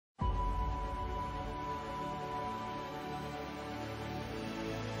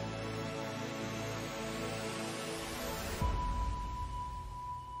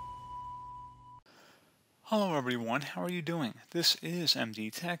Hello everyone, how are you doing? This is MD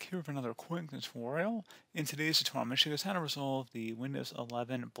Tech here with another quick tutorial. In today's tutorial, I'm going to show you guys how to resolve the Windows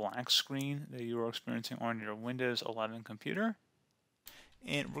 11 black screen that you are experiencing on your Windows 11 computer.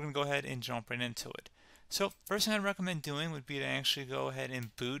 And we're going to go ahead and jump right into it. So first thing I'd recommend doing would be to actually go ahead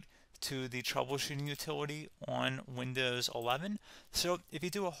and boot to the troubleshooting utility on Windows 11. So if you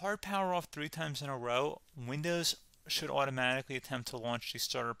do a hard power off 3 times in a row, Windows should automatically attempt to launch the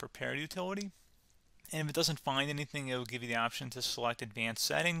starter prepared utility. And if it doesn't find anything, it will give you the option to select advanced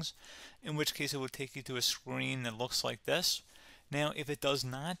settings, in which case it will take you to a screen that looks like this. Now, if it does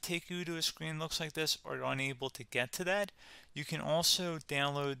not take you to a screen that looks like this, or you're unable to get to that, you can also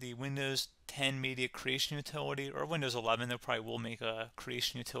download the Windows 10 Media Creation Utility, or Windows 11. They probably will make a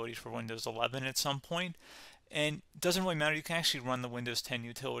creation utility for Windows 11 at some point. And it doesn't really matter, you can actually run the Windows 10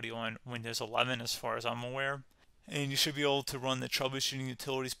 utility on Windows 11 as far as I'm aware. And you should be able to run the troubleshooting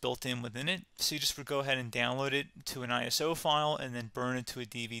utilities built in within it. So you just would go ahead and download it to an ISO file and then burn it to a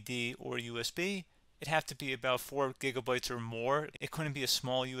DVD or USB. It'd have to be about 4 gigabytes or more. It couldn't be a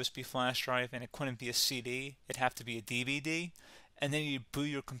small USB flash drive, and it couldn't be a CD. It'd have to be a DVD. And then you'd boot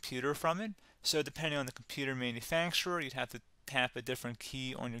your computer from it. So depending on the computer manufacturer, you'd have to tap a different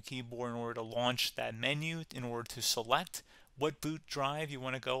key on your keyboard in order to launch that menu, in order to select what boot drive you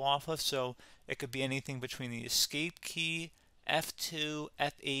want to go off of. So it could be anything between the escape key, F2,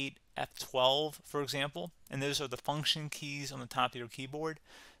 F8, F12, for example, and those are the function keys on the top of your keyboard.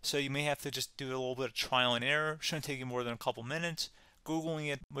 So you may have to just do a little bit of trial and error. Shouldn't take you more than a couple minutes.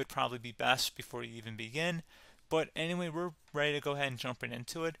 Googling it would probably be best before you even begin. But anyway, we're ready to go ahead and jump right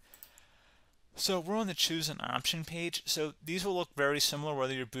into it. So we're on the choose an option page. So these will look very similar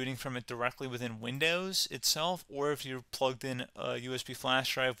whether you're booting from it directly within Windows itself, or if you're plugged in a USB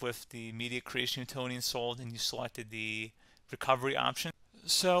flash drive with the media creation utility installed and you selected the recovery option.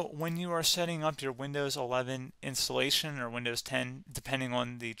 So when you are setting up your Windows 11 installation or Windows 10, depending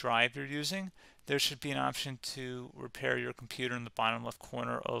on the drive you're using, there should be an option to repair your computer in the bottom left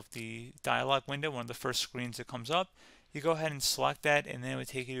corner of the dialog window, one of the first screens that comes up. You go ahead and select that, and then it would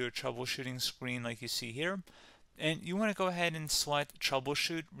take you to a troubleshooting screen like you see here. And you want to go ahead and select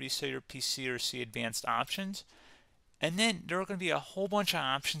troubleshoot, reset your PC, or see advanced options. And then there are going to be a whole bunch of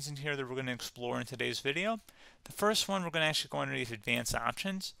options in here that we're going to explore in today's video. The first one, we're going to actually go underneath advanced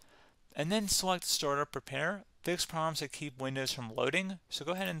options, and then select startup prepare, fix problems that keep Windows from loading. So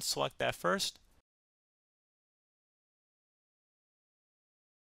go ahead and select that first.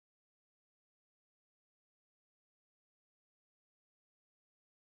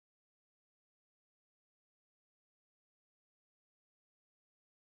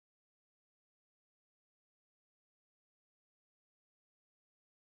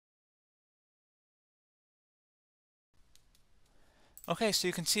 Okay, so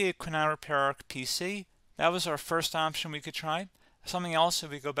you can see it could not repair our PC. That was our first option we could try. Something else,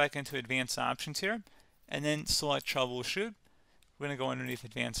 if we go back into advanced options here, and then select troubleshoot, we're going to go underneath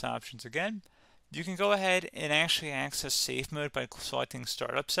advanced options again. You can go ahead and actually access safe mode by selecting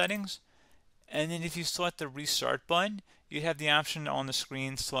startup settings. And then if you select the restart button, you have the option on the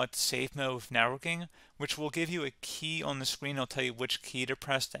screen, select safe mode with networking, which will give you a key on the screen. It'll tell you which key to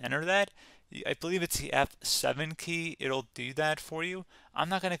press to enter that. I believe it's the F7 key. It'll do that for you. I'm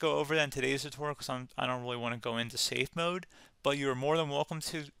not going to go over that in today's tutorial because I don't really want to go into safe mode, but you're more than welcome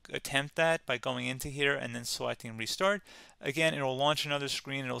to attempt that by going into here and then selecting restart. Again, it'll launch another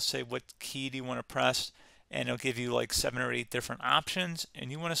screen. It'll say what key do you want to press, and it'll give you like 7 or 8 different options,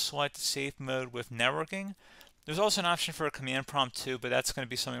 and you want to select safe mode with networking. There's also an option for a command prompt too, but that's going to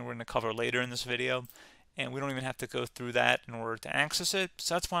be something we're going to cover later in this video, and we don't even have to go through that in order to access it.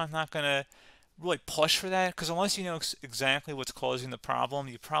 So that's why I'm not going to really push for that, because unless you know exactly what's causing the problem,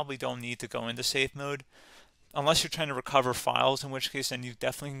 you probably don't need to go into safe mode. Unless you're trying to recover files, in which case then you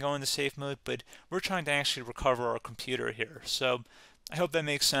definitely can go into safe mode, but we're trying to actually recover our computer here. So I hope that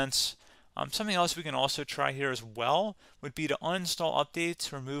makes sense. Something else we can also try here as well would be to uninstall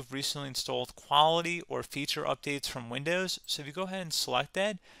updates, remove recently installed quality or feature updates from Windows. So if you go ahead and select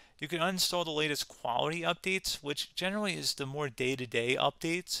that, you can uninstall the latest quality updates, which generally is the more day-to-day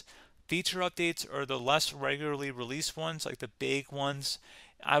updates. Feature updates are the less regularly released ones, like the big ones.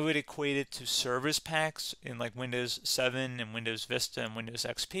 I would equate it to service packs in like Windows 7 and Windows Vista and Windows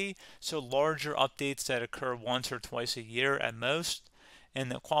XP. So larger updates that occur once or twice a year at most. And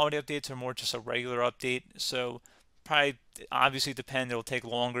the quality updates are more just a regular update. So probably obviously depend, it'll take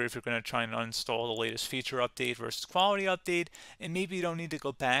longer if you're going to try and uninstall the latest feature update versus quality update. And maybe you don't need to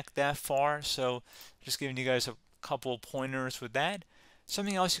go back that far. So just giving you guys a couple pointers with that.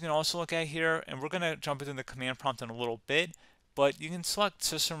 Something else you can also look at here, and we're going to jump into the command prompt in a little bit, But you can select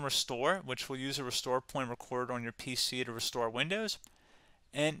System Restore, which will use a restore point recorded on your PC to restore Windows.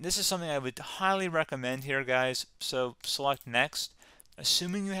 And this is something I would highly recommend here, guys. So select Next.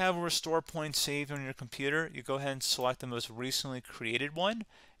 Assuming you have a restore point saved on your computer, you go ahead and select the most recently created one,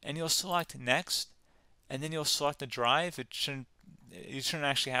 and you'll select Next, and then you'll select the drive. You shouldn't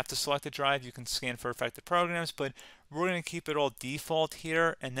actually have to select the drive. You can scan for affected programs, but we're going to keep it all default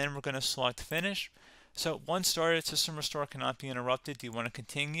here, and then we're going to select Finish. So once started, System Restore cannot be interrupted. Do you want to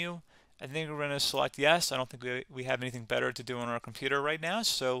continue? I think we're going to select yes. I don't think we have anything better to do on our computer right now,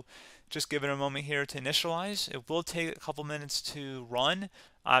 so just give it a moment here to initialize. It will take a couple minutes to run,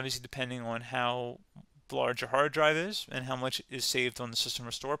 obviously depending on how large your hard drive is and how much is saved on the System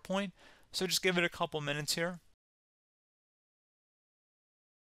Restore point. So just give it a couple minutes here.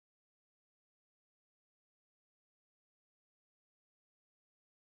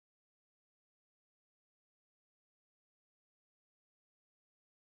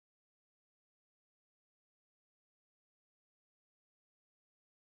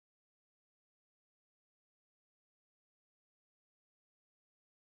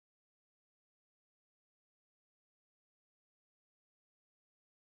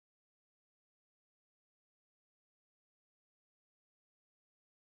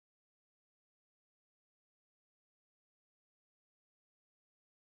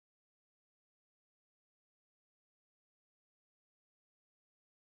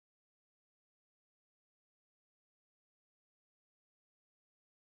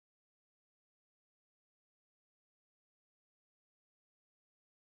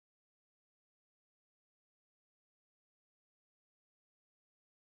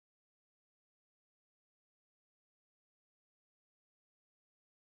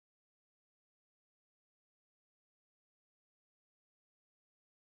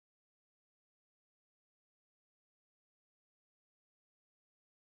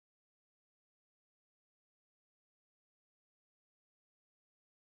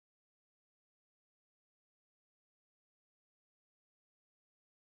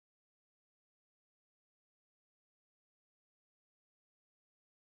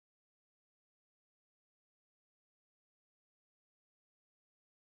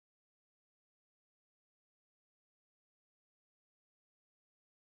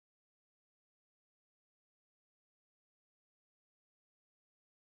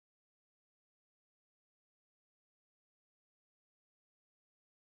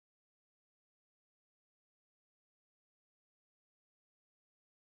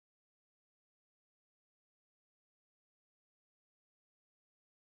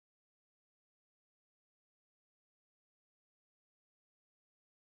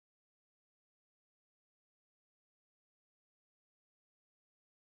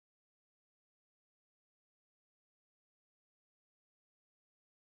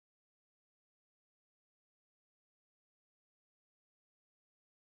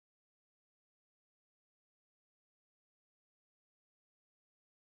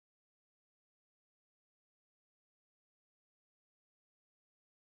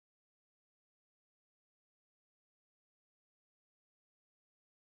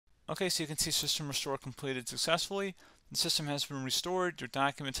 Okay, so you can see System Restore completed successfully. The system has been restored. Your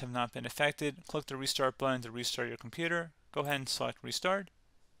documents have not been affected. Click the Restart button to restart your computer. Go ahead and select Restart.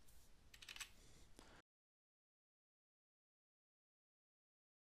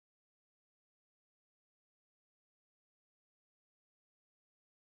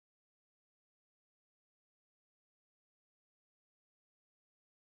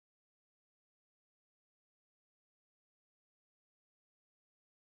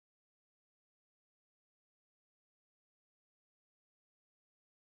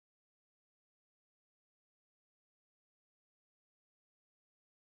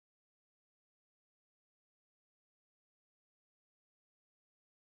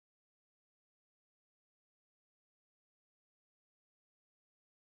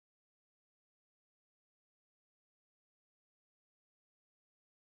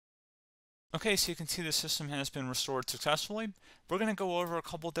 Okay, so you can see the system has been restored successfully. We're going to go over a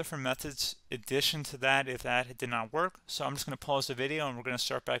couple different methods in addition to that if that did not work. So I'm just going to pause the video and we're going to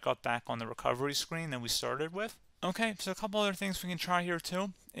start back on the recovery screen that we started with. Okay, so a couple other things we can try here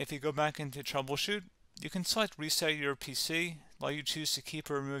too. If you go back into Troubleshoot, you can select Reset Your PC, let you choose to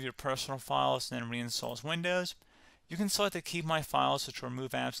keep or remove your personal files and then reinstalls Windows. You can select to keep my files, which will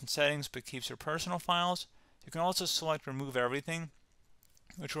remove apps and settings but keeps your personal files. You can also select Remove Everything,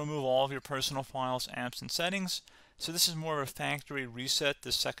 which will remove all of your personal files, apps, and settings. So this is more of a factory reset,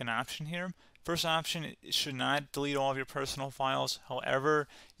 the second option here. First option, it should not delete all of your personal files. However,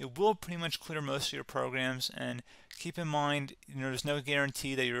 it will pretty much clear most of your programs, and keep in mind, there's no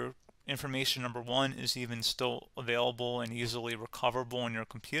guarantee that your information, number one, is even still available and easily recoverable on your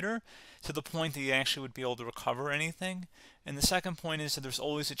computer to the point that you actually would be able to recover anything. And the second point is that there's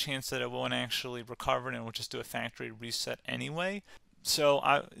always a chance that it won't actually recover and it will just do a factory reset anyway. So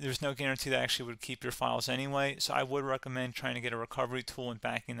there's no guarantee that actually would keep your files anyway. So I would recommend trying to get a recovery tool and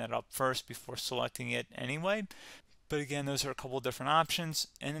backing that up first before selecting it anyway. But again, those are a couple of different options.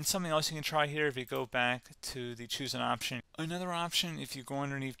 And then something else you can try here, if you go back to the choose an option. Another option, if you go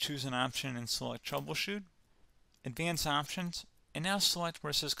underneath choose an option and select troubleshoot, advanced options, and now select where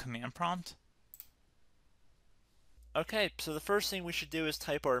it says command prompt. Okay, so the first thing we should do is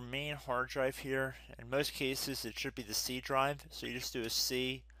type our main hard drive here. In most cases, it should be the C drive. So you just do a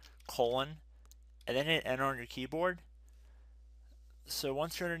C colon and then hit enter on your keyboard. So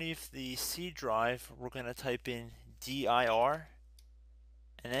once you're underneath the C drive, we're going to type in dir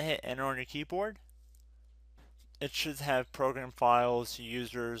and then hit enter on your keyboard. It should have program files,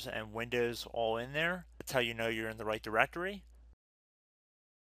 users, and Windows all in there. That's how you know you're in the right directory.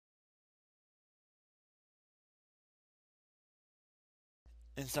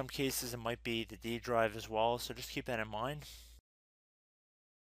 In some cases, it might be the D drive as well, so just keep that in mind.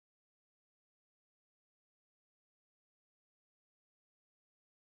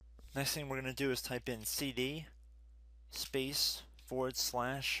 Next thing we're going to do is type in cd space /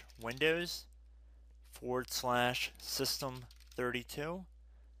 Windows / system 32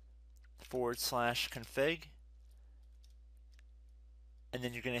 / config, and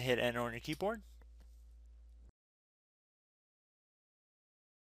then you're going to hit enter on your keyboard.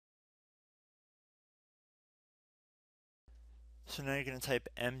 So now you're going to type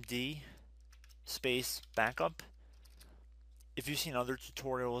md space backup. If you've seen other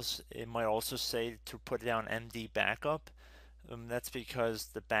tutorials, it might also say to put down md backup. That's because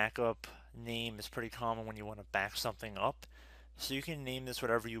the backup name is pretty common when you want to back something up. So you can name this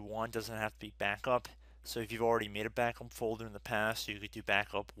whatever you want, doesn't have to be backup. So if you've already made a backup folder in the past, you could do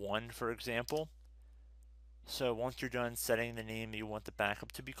backup 1, for example. So once you're done setting the name you want the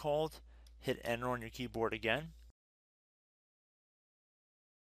backup to be called, hit enter on your keyboard again.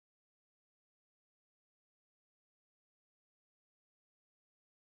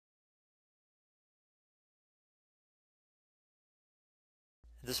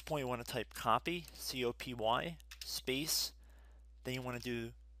 At this point you want to type copy, C-O-P-Y, space, then you want to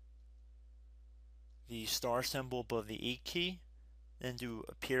do the star symbol above the 8 key, then do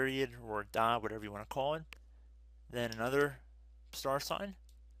a period or a dot, whatever you want to call it, then another star sign,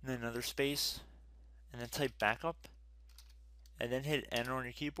 and then another space, and then type backup, and then hit enter on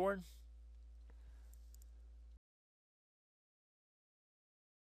your keyboard.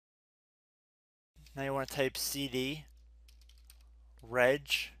 Now you want to type cd reg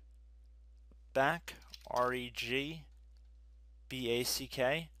back, REG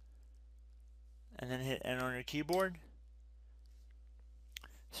BACK, and then hit enter on your keyboard.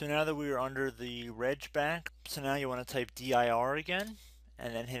 So now that we are under the reg back, so now you want to type dir again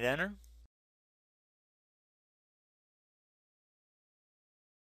and then hit enter.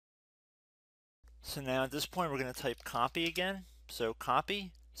 So now at this point we're going to type copy again. So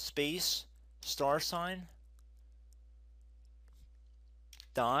copy space star sign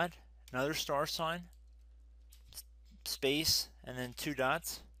dot, another star sign, space, and then 2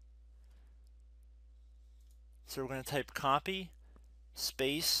 dots. So we're going to type copy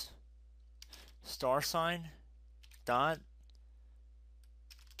space star sign dot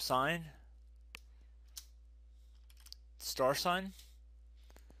sign star sign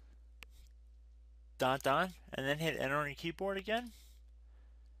dot dot, and then hit enter on your keyboard again.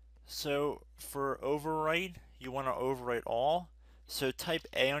 So for overwrite, you want to overwrite all. So type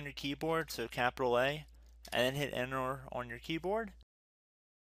A on your keyboard, so capital A, and then hit enter on your keyboard.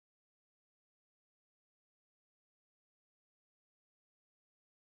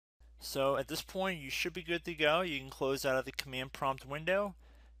 So at this point you should be good to go. You can close out of the command prompt window,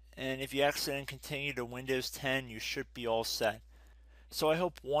 and if you accidentally continue to Windows 10, you should be all set. So I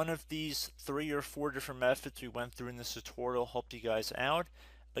hope one of these 3 or 4 different methods we went through in this tutorial helped you guys out.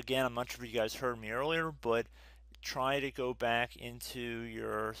 Again, I'm not sure if you guys heard me earlier, but try to go back into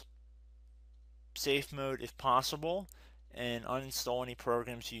your safe mode if possible and uninstall any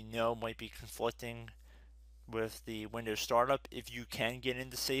programs you know might be conflicting with the Windows startup if you can get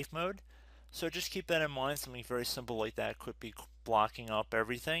into safe mode. So just keep that in mind. Something very simple like that could be blocking up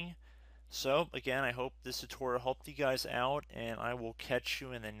everything. So again, I hope this tutorial helped you guys out, and I will catch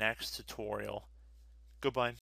you in the next tutorial. Goodbye.